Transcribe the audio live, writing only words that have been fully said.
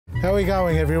How are we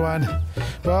going, everyone?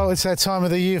 Well, it's that time of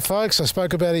the year, folks. I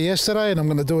spoke about it yesterday and I'm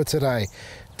going to do it today.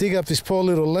 Dig up this poor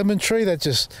little lemon tree that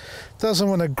just doesn't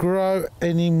want to grow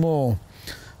anymore.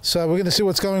 So we're going to see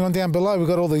what's going on down below. We've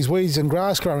got all these weeds and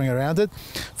grass growing around it.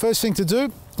 First thing to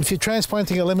do, if you're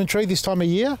transplanting a lemon tree this time of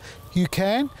year, you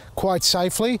can quite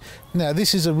safely. Now,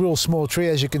 this is a real small tree.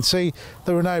 As you can see,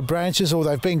 there are no branches, or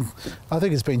they've been, I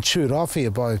think it's been chewed off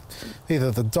here by either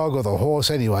the dog or the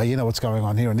horse. Anyway, you know what's going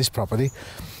on here on this property.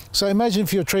 So imagine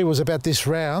if your tree was about this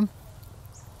round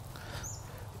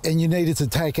and you needed to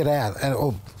take it out, and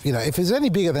or if it's any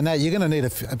bigger than that, you're going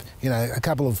to need a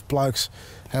couple of blokes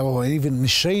or even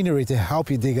machinery to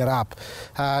help you dig it up.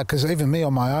 Because even me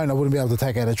on my own, I wouldn't be able to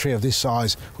take out a tree of this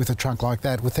size with a trunk like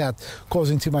that without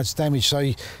causing too much damage. So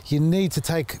you need to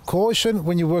take caution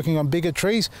when you're working on bigger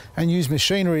trees and use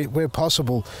machinery where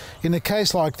possible. In a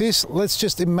case like this, let's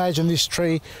just imagine this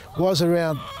tree was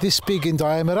around this big in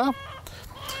diameter.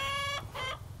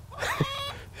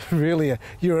 Really,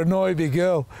 you're a naughty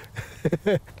girl.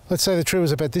 Let's say the tree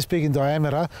was about this big in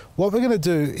diameter. What we're going to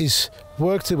do is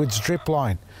work to its drip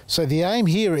line. So the aim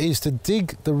here is to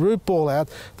dig the root ball out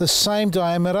the same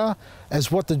diameter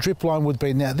as what the drip line would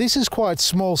be. Now, this is quite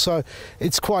small, so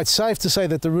it's quite safe to say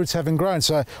that the roots haven't grown.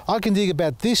 So I can dig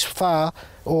about this far,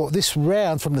 or this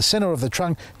round, from the center of the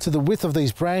trunk to the width of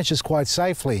these branches quite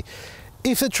safely.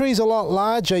 If the tree's a lot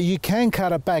larger, you can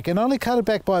cut it back, and only cut it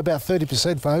back by about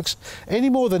 30%, folks.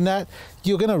 Any more than that,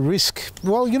 you're going to risk,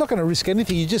 well, you're not going to risk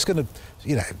anything. You're just going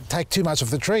to, take too much of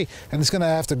the tree, and it's going to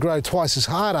have to grow twice as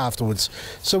hard afterwards.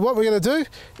 So what we're going to do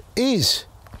is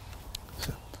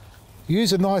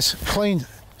use a nice, clean,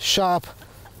 sharp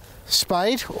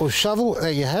spade or shovel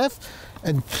that you have,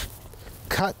 and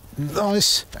cut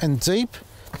nice and deep,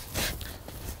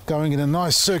 going in a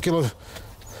nice circular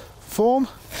form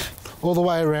all the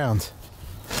way around.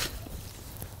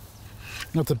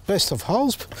 Not the best of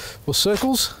holes or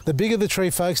circles. The bigger the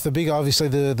tree, folks, the bigger obviously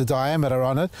the diameter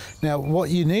on it. Now what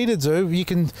you need to do, you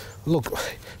can look,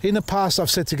 in the past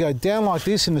I've said to go down like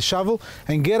this in the shovel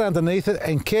and get underneath it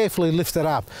and carefully lift it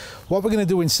up. What we're going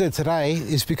to do instead today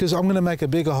is, because I'm going to make a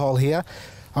bigger hole here,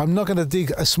 I'm not going to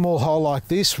dig a small hole like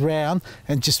this round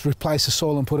and just replace the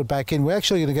soil and put it back in. We're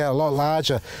actually going to go a lot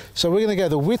larger. So we're going to go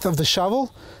the width of the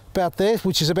shovel, about there,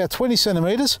 which is about 20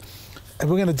 centimeters, and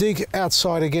we're going to dig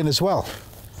outside again as well.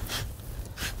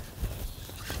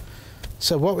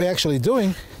 So what we're actually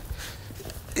doing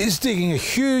is digging a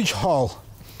huge hole.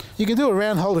 You can do a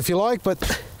round hole if you like,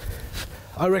 but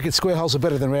I reckon square holes are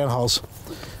better than round holes.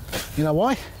 You know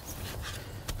why?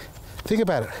 Think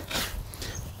about it.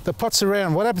 The pot's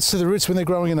around. What happens to the roots when they're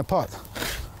growing in a pot?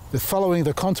 They're following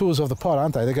the contours of the pot,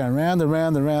 aren't they? They're going round and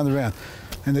round and round and round.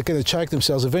 And they're going to choke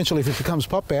themselves. Eventually, if it becomes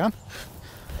pot bound,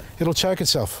 it'll choke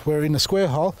itself. Where in a square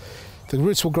hole, the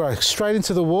roots will grow straight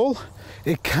into the wall.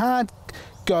 It can't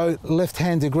go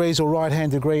left-hand degrees or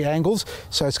right-hand degree angles,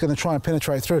 so it's going to try and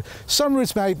penetrate through. Some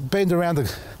roots may bend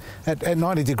around at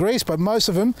 90 degrees, but most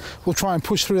of them will try and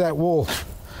push through that wall.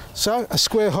 So a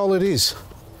square hole it is.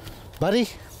 Buddy?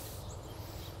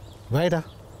 Vader?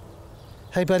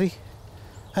 Hey, buddy?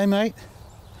 Hey, mate?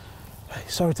 Hey,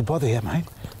 sorry to bother you, mate.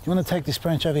 You want to take this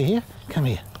branch over here? Come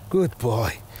here. Good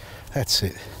boy. That's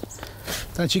it.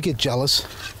 Don't you get jealous.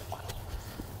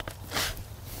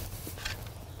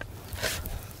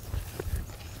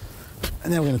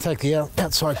 And now we're going to take the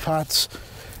outside parts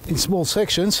in small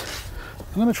sections.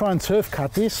 I'm going to try and turf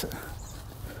cut this.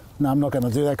 No, I'm not going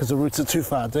to do that because the roots are too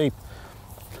far deep.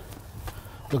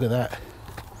 Look at that.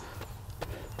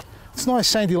 It's nice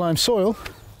sandy loam soil.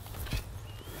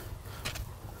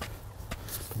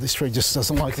 This tree just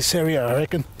doesn't like this area, I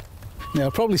reckon. Now,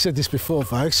 I've probably said this before,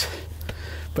 folks,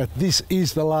 but this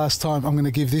is the last time I'm going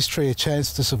to give this tree a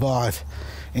chance to survive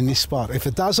in this spot. If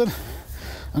it doesn't,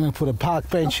 I'm going to put a park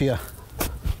bench here.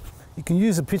 You can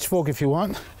use a pitchfork if you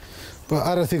want, but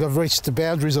I don't think I've reached the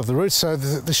boundaries of the roots, so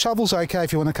the shovel's okay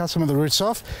if you want to cut some of the roots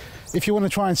off. If you want to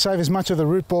try and save as much of the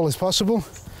root ball as possible,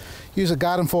 use a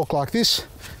garden fork like this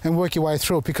and work your way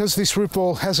through it. Because this root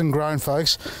ball hasn't grown,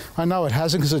 folks, I know it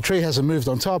hasn't because the tree hasn't moved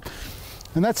on top,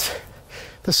 and that's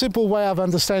the simple way of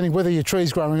understanding whether your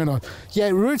tree's growing or not. Yeah,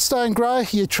 roots don't grow,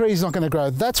 your tree's not going to grow.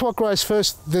 That's what grows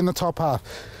first, then the top half.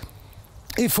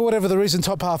 If for whatever the reason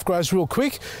top half grows real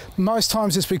quick, most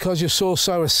times it's because your soil's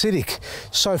so acidic,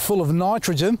 so full of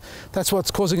nitrogen, that's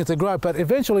what's causing it to grow. But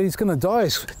eventually it's going to die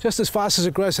just as fast as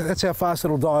it grows. That's how fast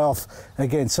it'll die off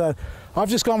again. So I've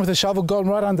just gone with the shovel, gone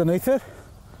right underneath it.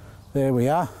 There we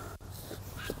are.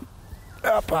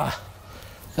 Up,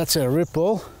 that's our root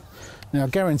ball. Now I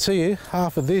guarantee you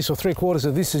half of this or 3/4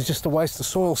 of this is just a waste of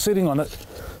soil sitting on it.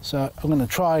 So I'm going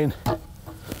to try and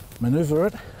maneuver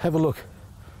it. Have a look.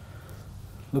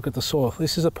 Look at the soil.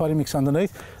 This is a potting mix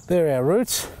underneath. There are our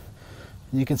roots.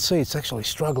 And you can see it's actually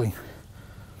struggling.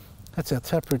 That's our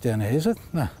taproot down there, is it?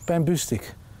 No, bamboo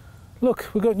stick. Look,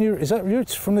 we've got new, is that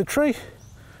roots from the tree?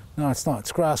 No, it's not,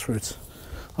 it's grass roots.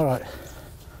 All right.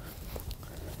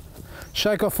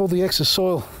 Shake off all the excess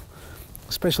soil,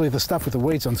 especially the stuff with the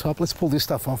weeds on top. Let's pull this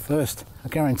stuff off first. I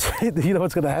guarantee you know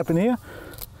what's going to happen here?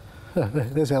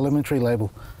 There's our lemon tree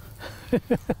label. I'm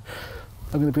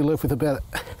going to be left with about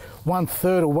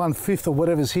 1/3 or 1/5 or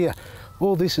whatever's here.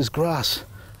 All this is grass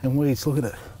and weeds, look at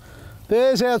it.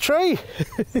 There's our tree.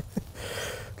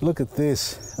 Look at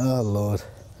this, oh Lord.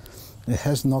 It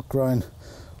has not grown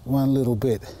one little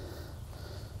bit.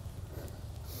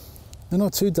 They're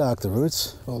not too dark, the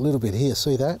roots. Well, a little bit here,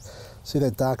 see that? See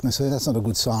that darkness there? That's not a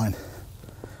good sign.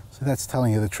 So that's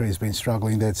telling you the tree's been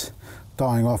struggling, that's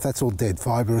dying off. That's all dead,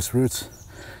 fibrous roots.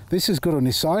 This is good on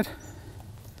this side.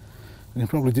 We can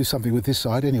probably do something with this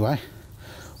side anyway.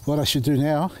 What I should do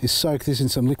now is soak this in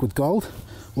some liquid gold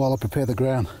while I prepare the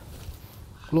ground.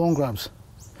 Lawn grubs.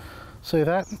 See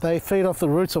that? They feed off the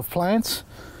roots of plants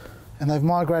and they've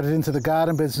migrated into the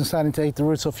garden beds and starting to eat the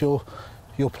roots off your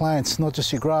plants, not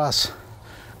just your grass.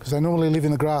 Because they normally live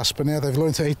in the grass, but now they've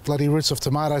learned to eat bloody roots of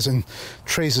tomatoes and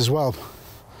trees as well.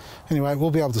 Anyway, we'll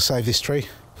be able to save this tree.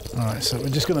 All right, so we're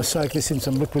just going to soak this in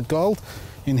some liquid gold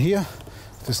in here,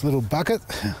 this little bucket,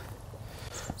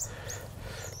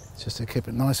 just to keep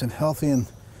it nice and healthy and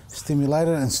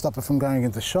stimulated and stop it from going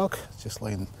into shock. Just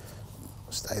let it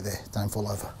stay there, don't fall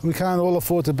over. We can't all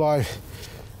afford to buy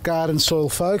garden soil,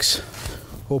 folks,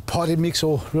 or potting mix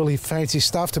or really fancy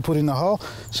stuff to put in the hole.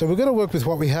 So we're going to work with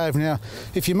what we have. Now,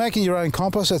 if you're making your own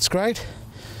compost, that's great.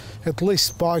 At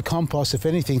least buy compost, if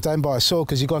anything. Don't buy soil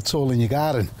because you've got soil in your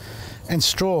garden. And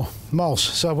straw, mulch.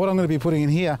 So what I'm going to be putting in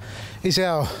here is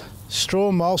our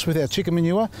straw mulch with our chicken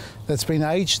manure that's been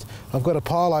aged. I've got a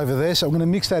pile over there, so I'm going to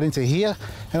mix that into here.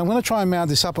 And I'm going to try and mount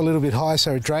this up a little bit higher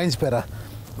so it drains better,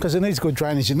 because it needs good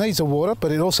drainage. It needs the water,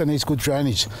 but it also needs good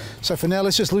drainage. So for now,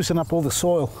 let's just loosen up all the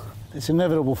soil. It's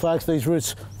inevitable, folks. These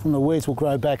roots from the weeds will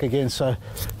grow back again, so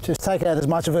just take out as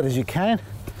much of it as you can.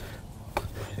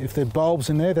 If there are bulbs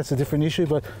in there, that's a different issue,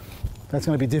 but that's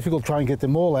going to be difficult. Try and get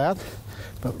them all out.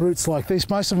 But roots like this,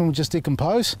 most of them will just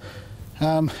decompose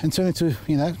and turn into,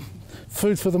 you know,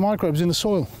 food for the microbes in the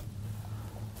soil.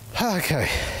 Okay,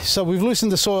 so we've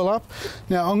loosened the soil up.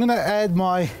 Now I'm going to add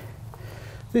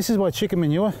this is my chicken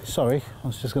manure. Sorry, I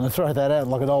was just going to throw that out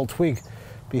like an old twig.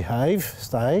 Behave,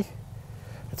 stay.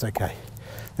 It's okay.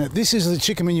 Now this is the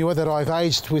chicken manure that I've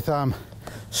aged with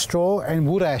straw and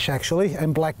wood ash actually,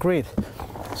 and black grit.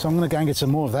 So I'm going to go and get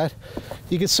some more of that.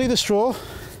 You can see the straw.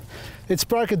 It's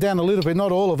broken down a little bit,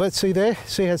 not all of it. See there?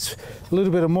 See how it's a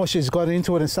little bit of moisture's got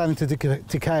into it and starting to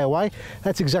decay away?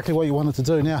 That's exactly what you want it to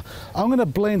do. Now, I'm going to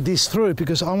blend this through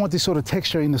because I want this sort of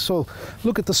texture in the soil.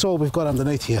 Look at the soil we've got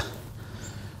underneath here.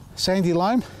 Sandy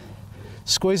loam.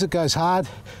 Squeeze it, goes hard.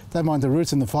 Don't mind the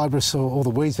roots and the fibrous or the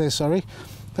weeds there, sorry.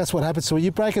 That's what happens. So when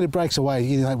you break it, it breaks away,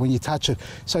 you know, when you touch it.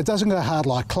 So it doesn't go hard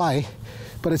like clay,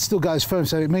 but it still goes firm.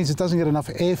 So it means it doesn't get enough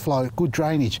airflow, good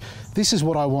drainage. This is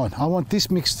what I want. I want this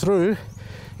mixed through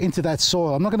into that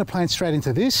soil. I'm not going to plant straight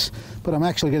into this, but I'm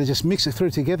actually going to just mix it through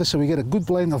together so we get a good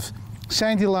blend of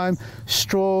sandy loam,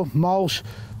 straw, mulch,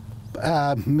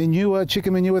 manure,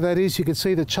 chicken manure that is. You can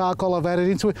see the charcoal I've added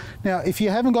into it. Now, if you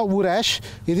haven't got wood ash,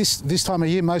 this time of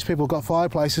year most people have got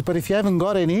fireplaces, but if you haven't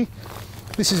got any,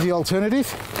 this is the alternative.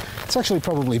 It's actually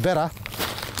probably better.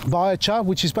 Biochar,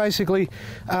 which is basically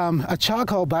a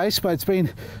charcoal base, but it's been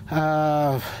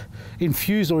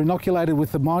infused or inoculated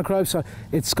with the microbes, so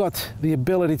it's got the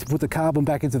ability to put the carbon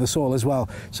back into the soil as well.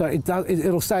 So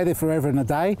it'll stay there forever and a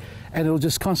day, and it'll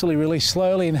just constantly release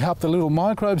slowly and help the little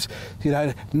microbes, you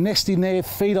know, nest in there,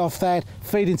 feed off that,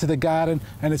 feed into the garden,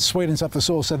 and it sweetens up the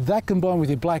soil. So that combined with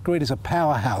your black grit is a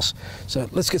powerhouse. So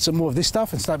let's get some more of this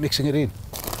stuff and start mixing it in.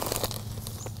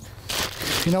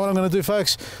 You know what I'm going to do,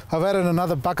 folks? I've added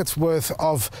another bucket's worth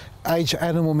of aged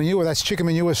animal manure. That's chicken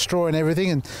manure, straw and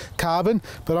everything, and carbon.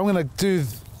 But I'm going to do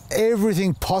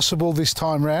everything possible this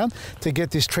time round to get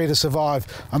this tree to survive.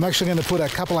 I'm actually going to put a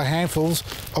couple of handfuls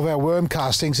of our worm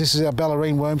castings. This is our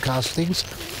ballerine worm castings.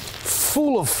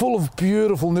 Full of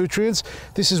beautiful nutrients.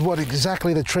 This is what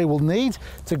exactly the tree will need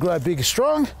to grow big and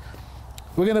strong.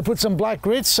 We're going to put some black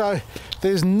grit, so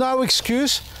there's no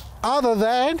excuse other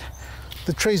than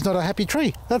the tree's not a happy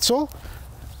tree, that's all.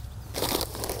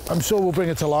 I'm sure we'll bring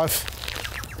it to life.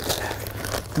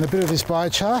 And a bit of this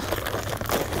biochar.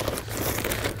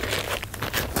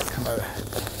 Come over.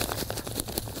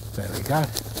 There we go.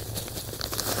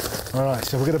 All right,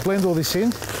 so we're going to blend all this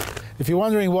in. If you're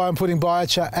wondering why I'm putting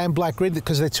biochar and black grit,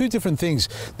 because they're two different things.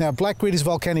 Now, black grit is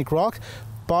volcanic rock.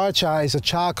 biochar is a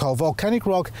charcoal. Volcanic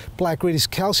rock black grit is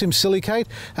calcium silicate,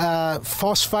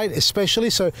 phosphate especially,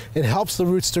 so it helps the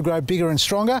roots to grow bigger and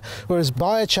stronger, whereas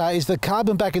biochar is the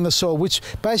carbon back in the soil, which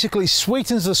basically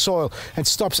sweetens the soil and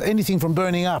stops anything from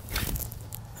burning up.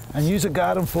 And use a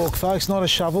garden fork, folks, not a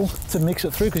shovel, to mix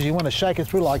it through, because you want to shake it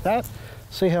through like that.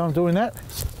 See how I'm doing that?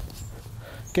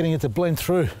 Getting it to blend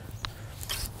through.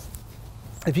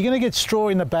 If you're going to get straw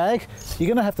in the bag, you're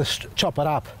going to have to chop it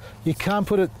up. You can't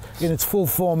put it in its full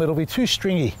form, it'll be too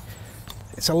stringy.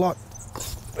 It's a lot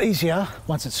easier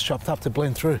once it's chopped up to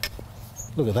blend through.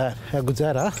 Look at that, how good's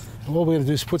that, huh? And all we're going to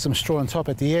do is put some straw on top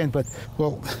at the end, but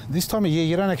well, this time of year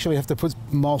you don't actually have to put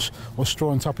mulch or straw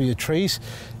on top of your trees.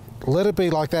 Let it be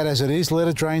like that as it is, let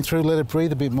it drain through, let it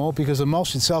breathe a bit more, because the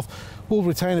mulch itself will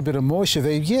retain a bit of moisture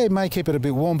there. Yeah, it may keep it a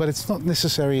bit warm, but it's not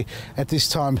necessary at this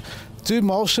time. Do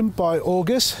mulch them by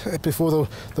August, before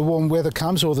the warm weather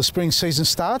comes or the spring season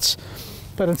starts.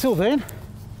 But until then,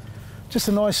 just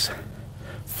a nice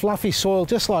fluffy soil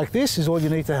just like this is all you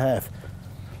need to have.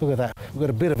 Look at that, we've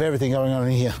got a bit of everything going on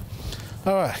in here.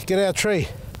 All right, get our tree,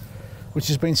 which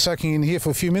has been soaking in here for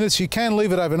a few minutes. You can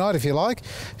leave it overnight if you like,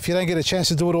 if you don't get a chance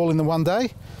to do it all in the one day.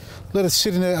 Let it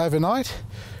sit in there overnight.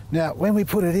 Now, when we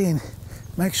put it in,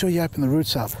 make sure you open the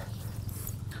roots up,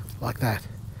 like that.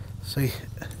 See?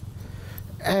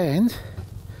 And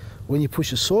when you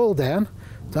push the soil down,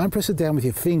 don't press it down with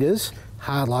your fingers,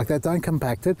 hard like that, don't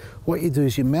compact it. What you do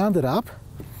is you mound it up,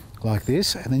 like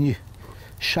this, and then you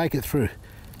shake it through.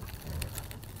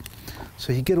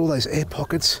 So you get all those air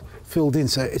pockets filled in,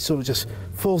 so it sort of just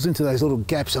falls into those little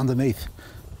gaps underneath.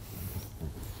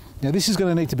 Now this is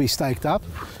going to need to be staked up,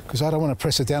 because I don't want to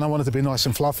press it down. I want it to be nice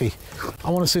and fluffy.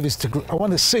 I want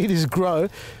to see this grow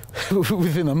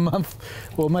within a month,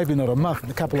 well maybe not a month,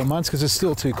 a couple of months, because it's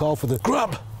still too cold for the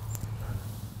grub.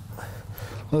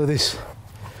 Look at this.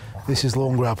 This is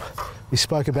lawn grub. We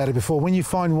spoke about it before. When you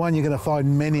find one, you're going to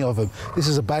find many of them. This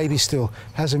is a baby still,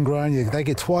 hasn't grown yet. They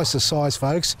get twice the size,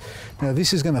 folks. Now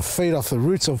this is going to feed off the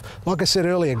roots of, like I said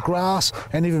earlier, grass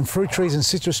and even fruit trees and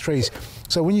citrus trees.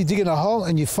 So when you dig in a hole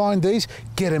and you find these,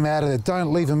 get them out of there.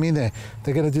 Don't leave them in there.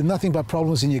 They're going to do nothing but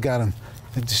problems in your garden.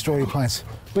 They destroy your plants.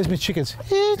 Where's my chickens?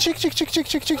 Yeah, chick, chick, chick, chick,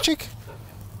 chick, chick, chick.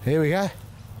 Here we go.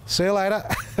 See you later.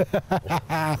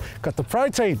 Got the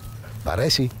protein.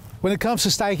 Parece. When it comes to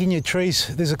staking your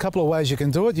trees, there's a couple of ways you can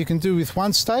do it. You can do with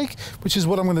one stake, which is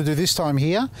what I'm going to do this time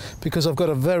here, because I've got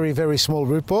a very, very small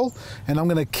root ball, and I'm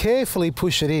going to carefully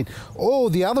push it in. Or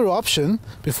the other option,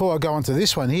 before I go on to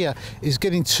this one here, is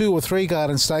getting 2 or 3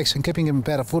 garden stakes and keeping them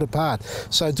about a foot apart.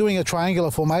 So doing a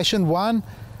triangular formation, 1,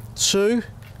 2,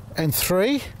 and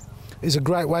 3 is a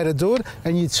great way to do it,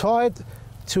 and you tie it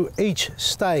to each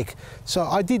stake. So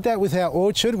I did that with our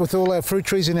orchard, with all our fruit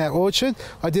trees in our orchard.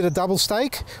 I did a double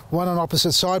stake, one on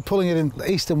opposite side, pulling it in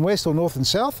east and west or north and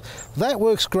south. That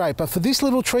works great, but for this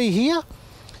little tree here,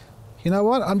 you know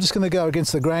what? I'm just going to go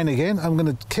against the grain again. I'm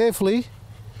going to carefully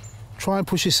try and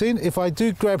push this in. If I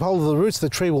do grab hold of the roots, the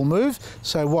tree will move.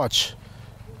 So watch.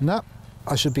 No,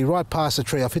 I should be right past the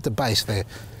tree. I've hit the base there.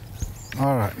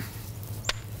 All right.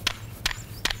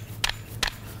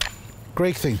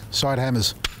 Greek thing, side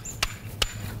hammers.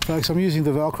 Folks, I'm using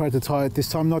the Velcro to tie it this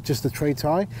time, not just the tree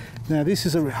tie. Now this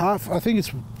is a half, I think it's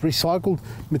recycled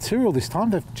material this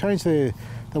time. They've changed the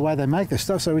way they make their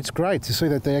stuff, so it's great to see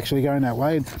that they're actually going that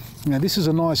way. Now this is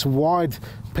a nice wide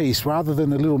piece rather than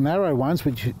the little narrow ones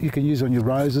which you can use on your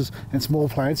roses and small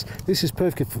plants. This is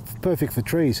perfect for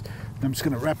trees. And I'm just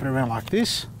going to wrap it around like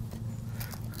this,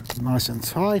 nice and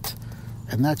tight,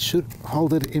 and that should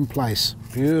hold it in place.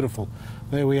 Beautiful.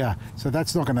 There we are. So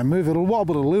that's not going to move. It'll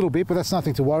wobble a little bit, but that's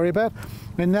nothing to worry about.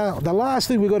 And now the last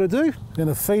thing we've got to do, we're going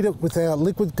to feed it with our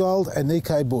liquid gold and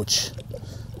Eco Butch.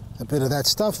 A bit of that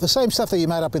stuff, the same stuff that you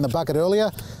made up in the bucket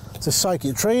earlier to soak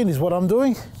your tree in is what I'm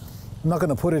doing. I'm not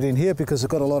going to put it in here because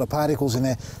it's got a lot of particles in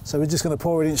there. So we're just going to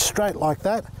pour it in straight like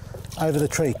that over the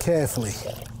tree, carefully.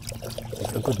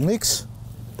 A good mix.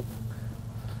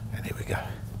 And here we go.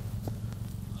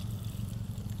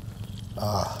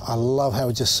 Oh, I love how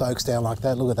it just soaks down like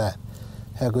that. Look at that.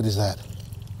 How good is that?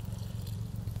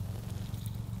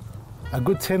 A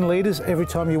good 10 litres every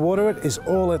time you water it is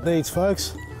all it needs,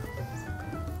 folks.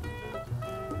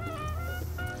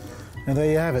 And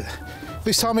there you have it.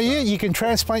 This time of year you can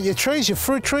transplant your trees, your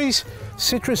fruit trees,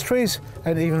 citrus trees,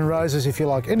 and even roses if you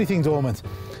like, anything dormant.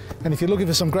 And if you're looking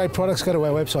for some great products, go to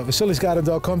our website,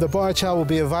 vasilisgarden.com. The biochar will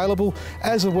be available,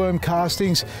 as the worm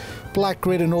castings, black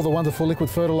grit, and all the wonderful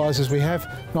liquid fertilisers we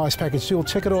have. Nice package deal.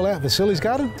 Check it all out,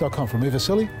 vasilisgarden.com. From me,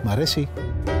 Vasili,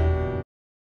 Maresi.